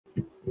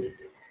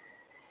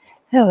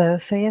Hello.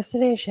 So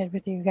yesterday I shared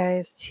with you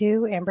guys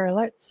 2 Amber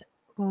Alerts.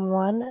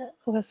 One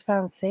was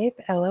found safe,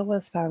 Ella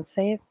was found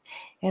safe,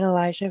 and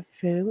Elijah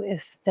Vue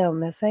is still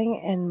missing,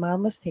 and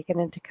mom was taken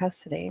into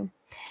custody.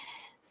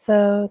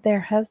 So there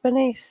has been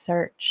a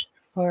search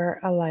for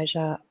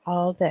Elijah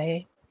all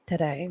day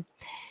today,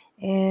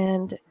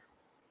 and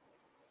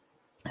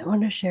I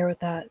want to share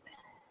that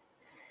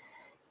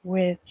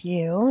with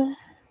you.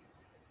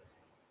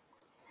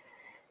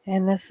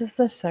 And this is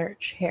the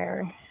search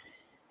here.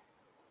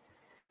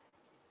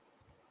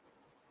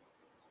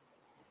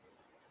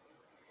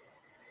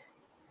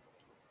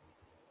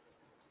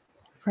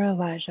 For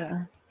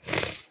Elijah.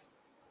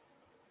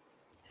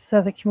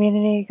 So the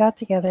community got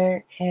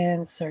together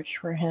and searched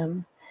for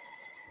him.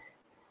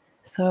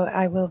 So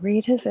I will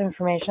read his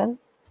information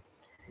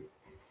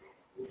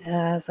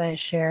as I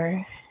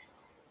share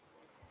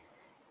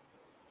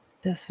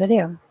this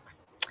video.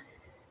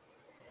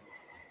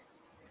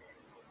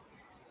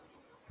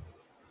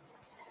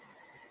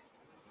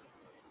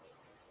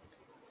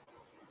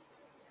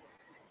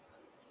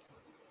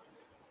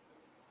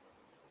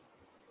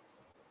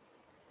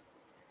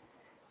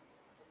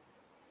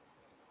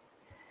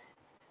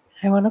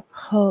 I want to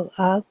pull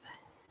up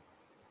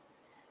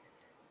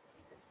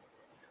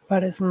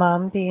about his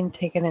mom being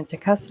taken into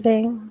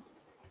custody.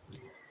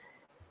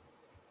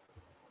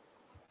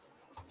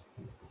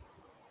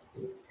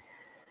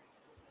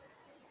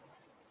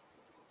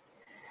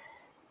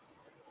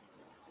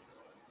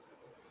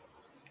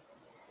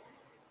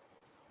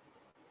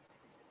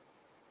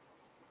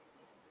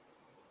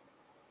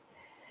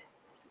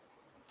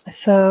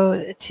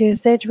 So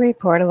Tuesday to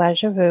report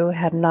Elijah Vue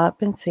had not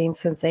been seen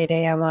since 8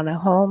 a.m. on a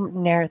home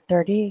near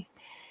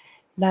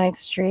 39th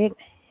Street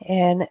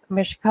and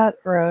Mishicot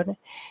Road,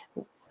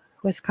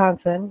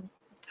 Wisconsin.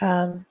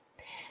 In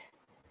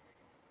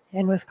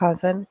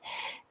Wisconsin,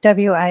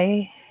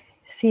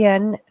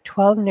 WICN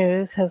 12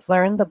 News has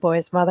learned the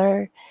boy's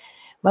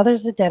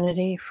mother's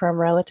identity from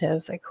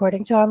relatives.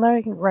 According to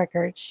online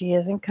records, she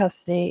is in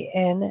custody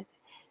in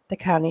the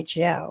county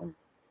jail.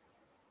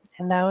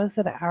 And that was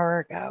an hour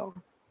ago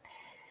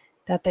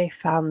that they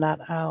found that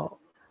out.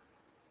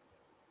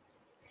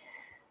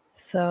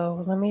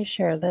 So let me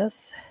share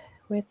this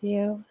with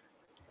you.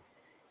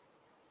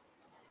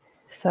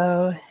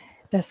 So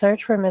the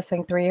search for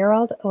missing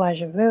 3-year-old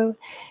Elijah Vue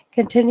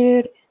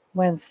continued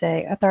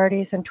Wednesday.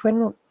 Authorities in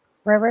Twin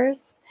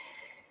Rivers,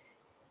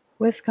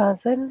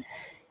 Wisconsin,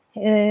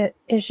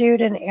 issued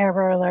an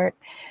Amber Alert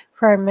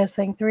for a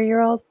missing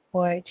 3-year-old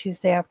boy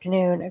Tuesday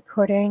afternoon,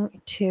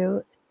 according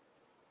to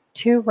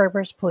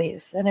TwoRivers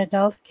police. An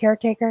adult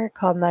caretaker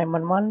called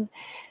 911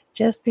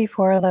 just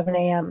before 11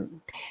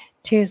 a.m.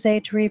 Tuesday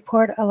to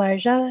report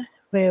Elijah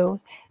Vue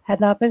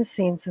had not been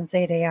seen since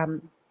 8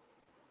 a.m.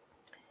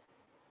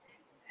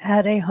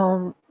 at a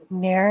home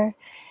near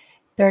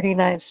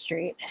 39th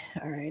Street.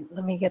 All right,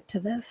 let me get to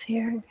this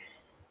here.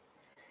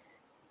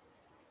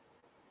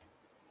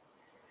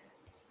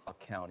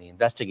 County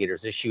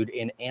investigators issued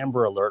an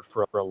Amber Alert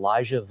for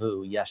Elijah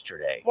Vue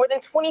yesterday. More than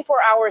 24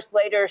 hours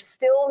later,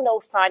 still no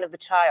sign of the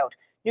child.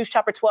 News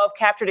Chopper 12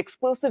 captured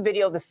exclusive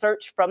video of the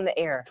search from the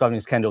air. 12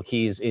 News' Kendall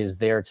Keys is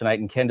there tonight.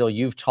 And Kendall,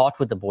 you've talked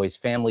with the boy's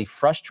family,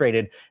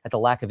 frustrated at the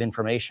lack of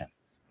information.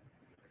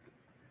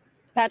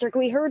 Patrick,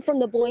 we heard from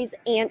the boy's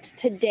aunt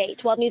today.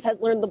 12 News has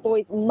learned the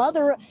boy's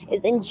mother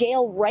is in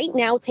jail right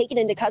now, taken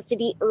into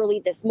custody early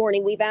this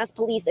morning. We've asked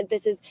police if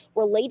this is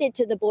related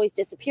to the boy's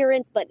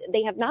disappearance, but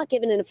they have not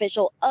given an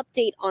official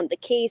update on the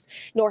case,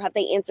 nor have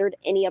they answered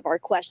any of our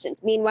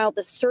questions. Meanwhile,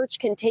 the search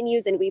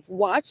continues, and we've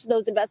watched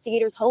those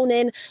investigators hone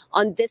in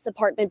on this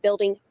apartment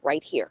building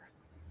right here.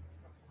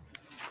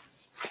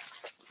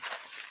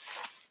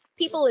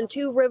 People in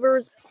Two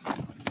Rivers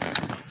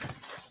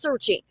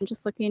searching. I'm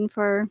just looking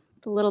for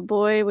the little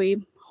boy.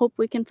 We hope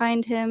we can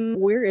find him.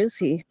 Where is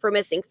he? For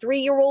missing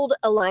 3-year-old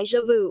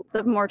Elijah Vue.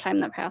 The more time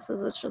that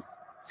passes, it's just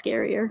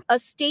scarier. A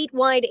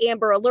statewide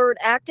Amber Alert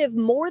active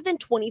more than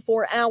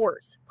 24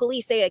 hours.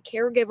 Police say a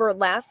caregiver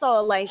last saw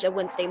Elijah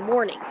Wednesday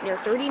morning near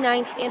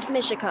 39th and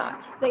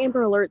Mishicot. The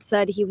Amber Alert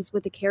said he was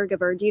with a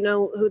caregiver. Do you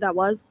know who that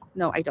was?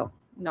 No, I don't.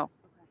 No.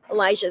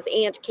 Elijah's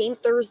aunt came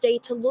Thursday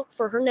to look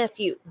for her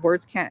nephew.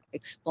 Words can't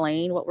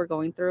explain what we're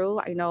going through.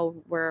 I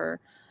know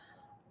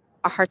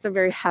our hearts are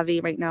very heavy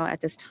right now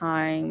at this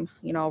time.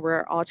 You know,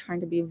 we're all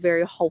trying to be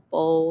very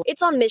hopeful.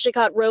 It's on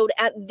Mishicot Road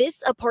at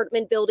this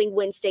apartment building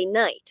Wednesday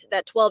night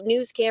that 12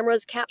 News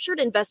cameras captured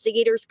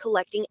investigators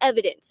collecting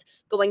evidence,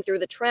 going through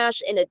the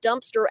trash in a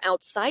dumpster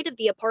outside of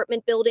the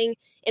apartment building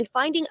and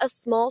finding a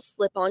small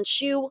slip-on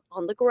shoe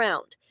on the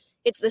ground.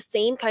 It's the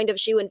same kind of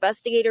shoe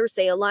investigators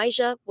say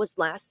Elijah was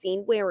last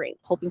seen wearing.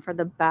 Hoping for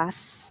the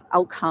best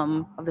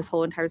outcome of this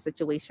whole entire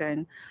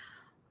situation.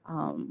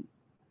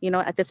 You know,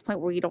 at this point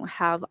where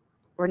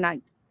we're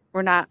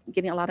not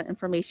getting a lot of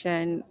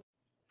information.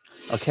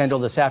 Kendall,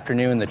 this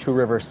afternoon, the Two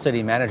Rivers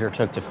city manager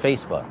took to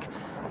Facebook.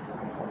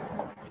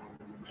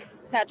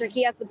 Patrick,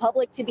 he asked the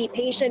public to be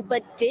patient,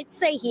 but did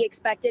say he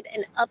expected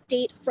an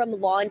update from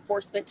law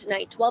enforcement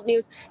tonight. 12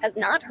 News has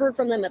not heard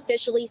from them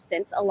officially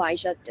since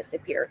Elijah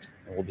disappeared.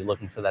 And we'll be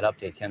looking for that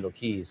update, Kendall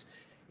Keys,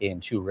 in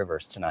Two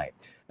Rivers tonight.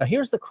 Now,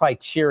 here's the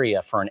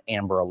criteria for an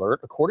Amber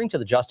Alert. According to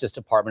the Justice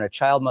Department, a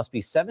child must be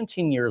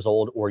 17 years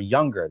old or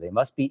younger. They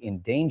must be in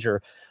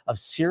danger of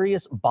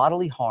serious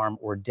bodily harm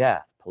or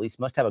death. Police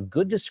must have a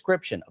good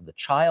description of the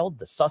child,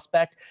 the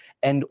suspect,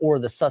 and or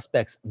the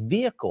suspect's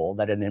vehicle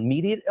that an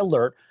immediate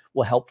alert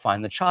will help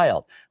find the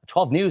child.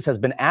 12 News has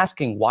been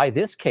asking why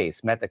this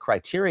case met the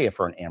criteria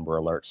for an Amber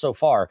Alert. So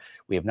far,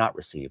 we have not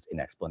received an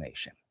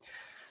explanation.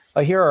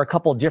 Here are a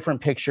couple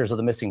different pictures of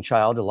the missing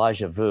child,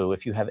 Elijah Vue.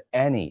 If you have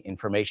any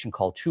information,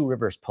 call Two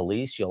Rivers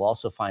Police. You'll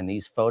also find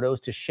these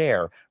photos to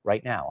share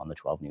right now on the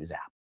 12 News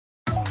app.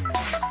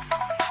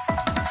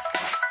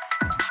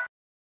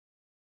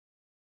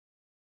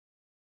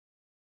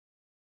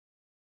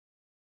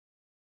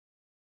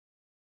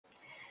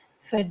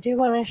 So I do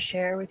want to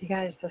share with you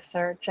guys the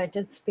search. I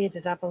did speed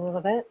it up a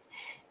little bit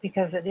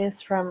because it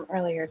is from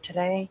earlier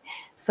today.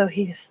 So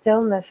he's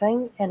still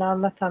missing, and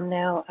on the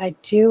thumbnail, I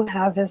do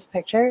have his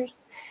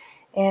pictures.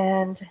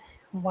 And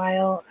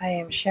while I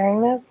am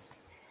sharing this,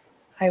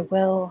 I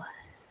will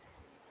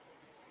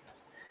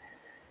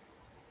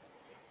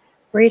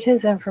read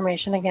his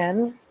information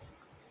again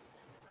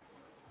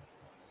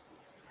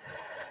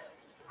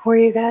for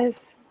you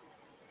guys.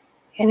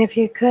 And if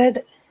you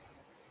could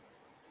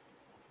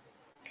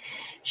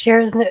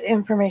share his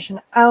information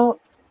out,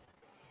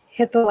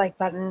 hit the like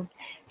button,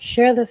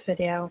 share this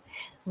video.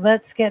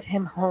 Let's get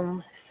him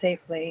home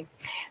safely.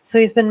 So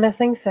he's been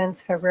missing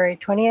since February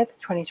 20th,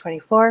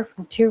 2024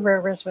 from Two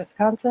Rivers,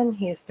 Wisconsin.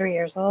 He is 3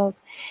 years old.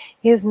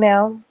 He is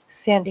male,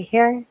 sandy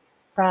hair,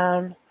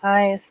 brown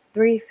eyes,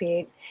 3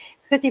 feet,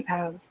 50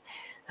 pounds,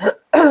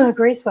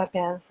 gray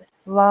sweatpants,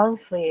 long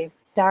sleeve,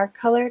 dark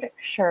colored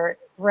shirt,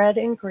 red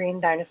and green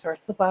dinosaur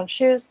slip-on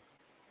shoes,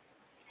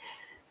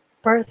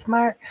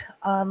 birthmark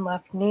on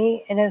left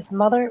knee, and his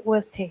mother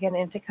was taken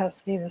into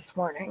custody this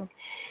morning.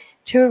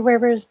 Two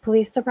Rivers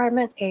Police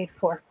Department,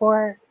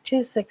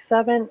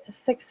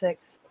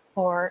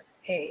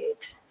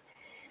 844-267-6648.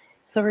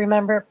 So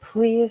remember,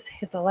 please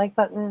hit the like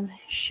button,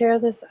 share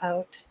this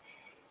out,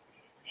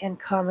 and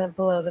comment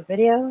below the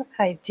video.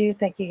 I do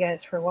thank you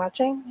guys for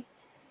watching,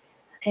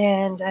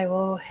 and I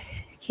will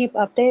keep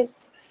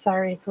updates.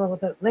 Sorry it's a little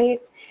bit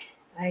late.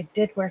 I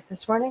did work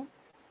this morning.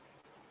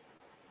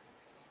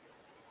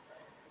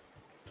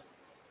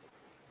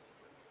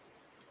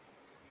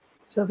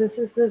 So this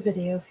is the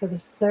video for the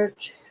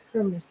search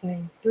for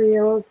missing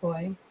 3-year-old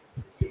boy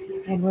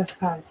in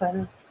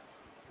Wisconsin,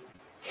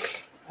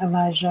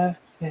 Elijah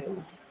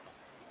Vue.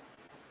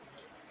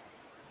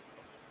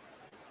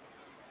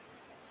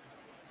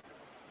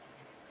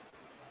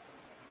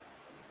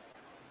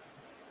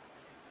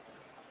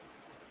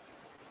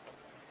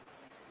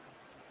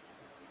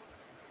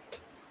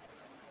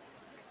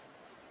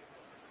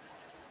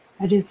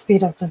 I did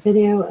speed up the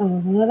video a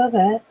little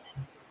bit.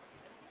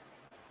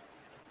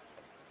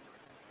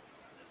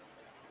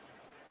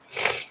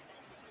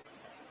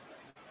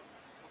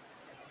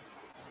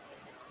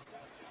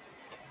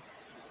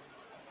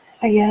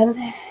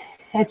 Again,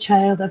 a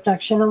child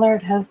abduction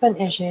alert has been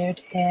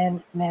issued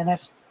in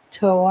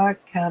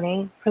Manitowoc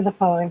County for the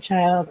following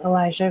child,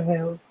 Elijah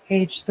Vue,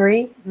 age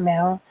 3,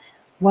 male,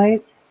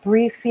 white,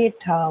 3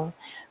 feet tall,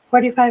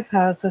 45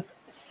 pounds with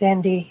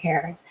sandy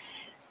hair,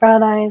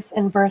 brown eyes,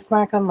 and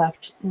birthmark on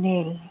left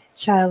knee.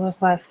 Child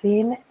was last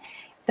seen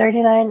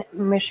 39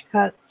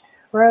 Mishcut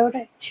Road,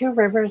 Two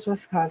Rivers,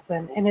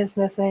 Wisconsin, and is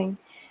missing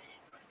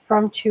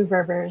from Two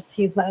Rivers.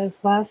 He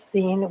was last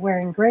seen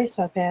wearing gray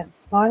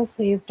sweatpants, long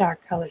sleeve, dark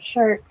colored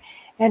shirt,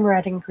 and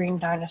red and green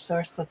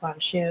dinosaur slip-on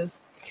shoes.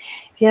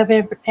 If you have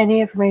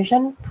any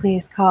information,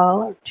 please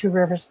call Two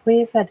Rivers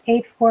Police at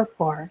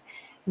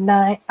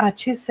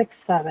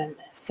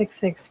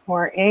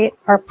 844-267-6648,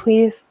 or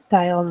please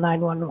dial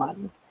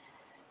 911.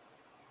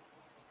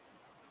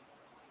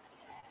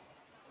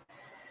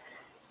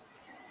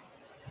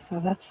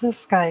 So that's the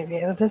sky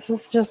view. This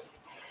is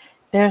just,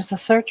 there's the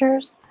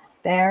searchers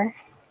there.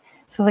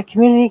 So the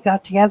community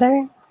got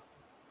together.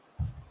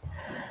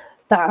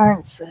 The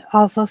aren't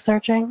also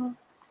searching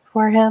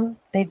for him.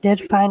 They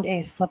did find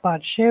a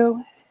slip-on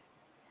shoe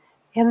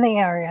in the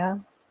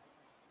area.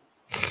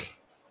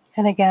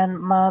 And again,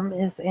 mom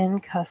is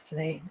in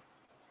custody.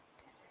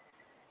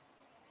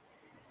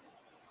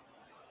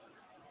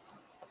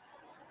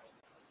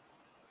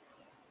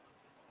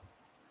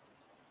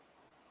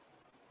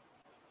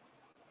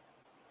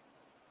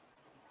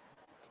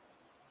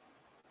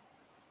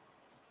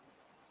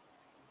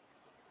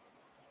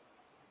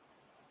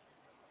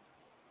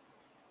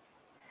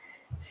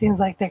 Seems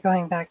like they're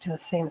going back to the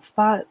same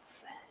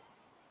spots.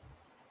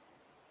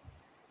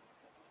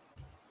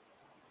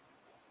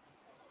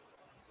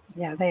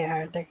 Yeah, they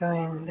are. They're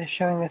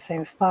showing the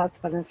same spots,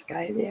 but in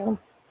sky view.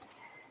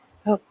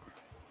 Oh.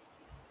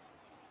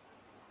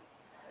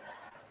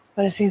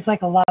 But it seems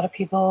like a lot of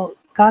people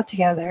got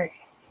together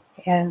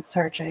and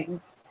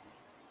searching.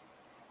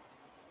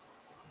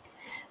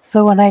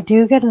 So when I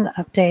do get an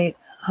update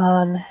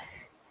on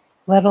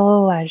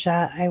little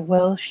Elijah, I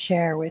will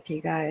share with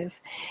you guys.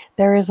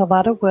 There is a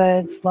lot of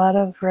woods, a lot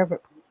of river,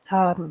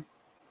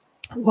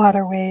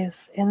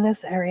 waterways in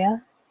this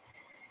area.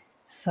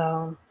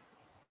 So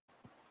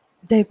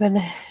they've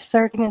been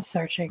searching and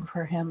searching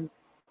for him.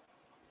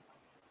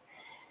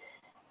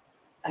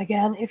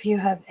 Again, if you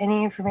have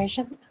any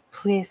information,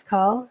 please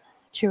call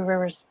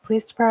TwoRivers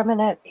Police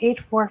Department at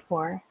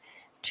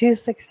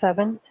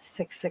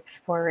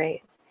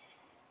 844-267-6648.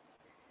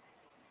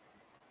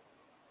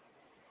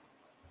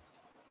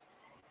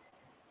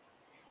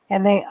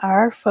 And they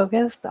are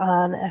focused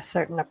on a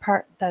certain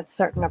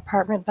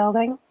apartment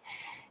building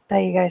that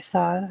you guys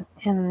saw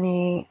in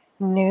the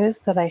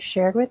news that I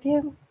shared with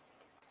you.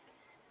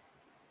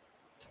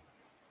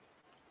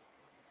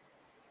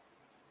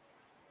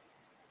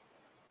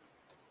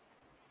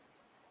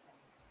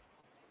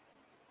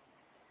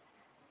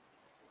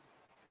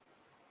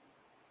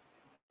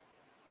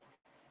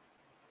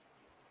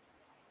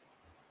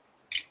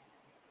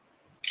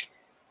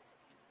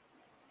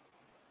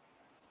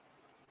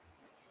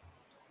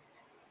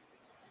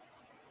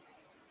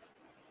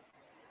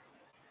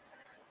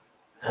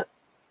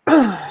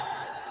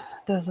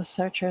 Those are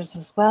searchers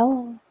as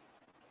well.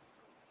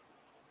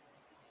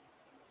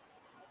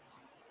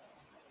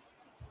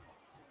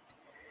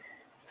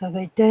 So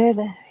they did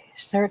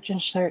search and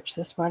search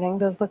this morning.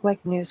 Those look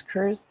like news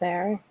crews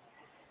there.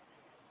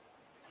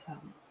 So,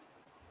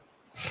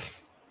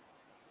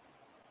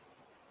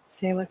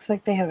 see, it looks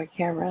like they have a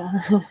camera.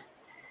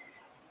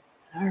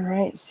 All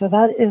right, so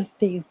that is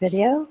the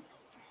video.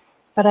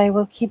 But I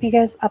will keep you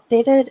guys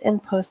updated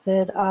and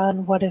posted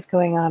on what is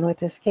going on with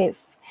this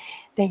case.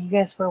 Thank you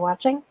guys for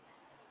watching.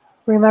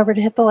 Remember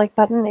to hit the like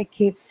button. It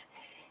keeps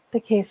the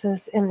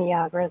cases in the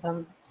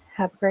algorithm.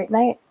 Have a great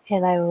night,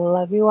 and I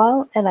love you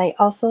all. And I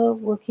also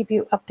will keep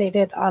you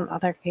updated on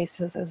other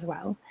cases as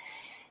well.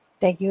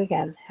 Thank you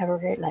again. Have a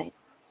great night.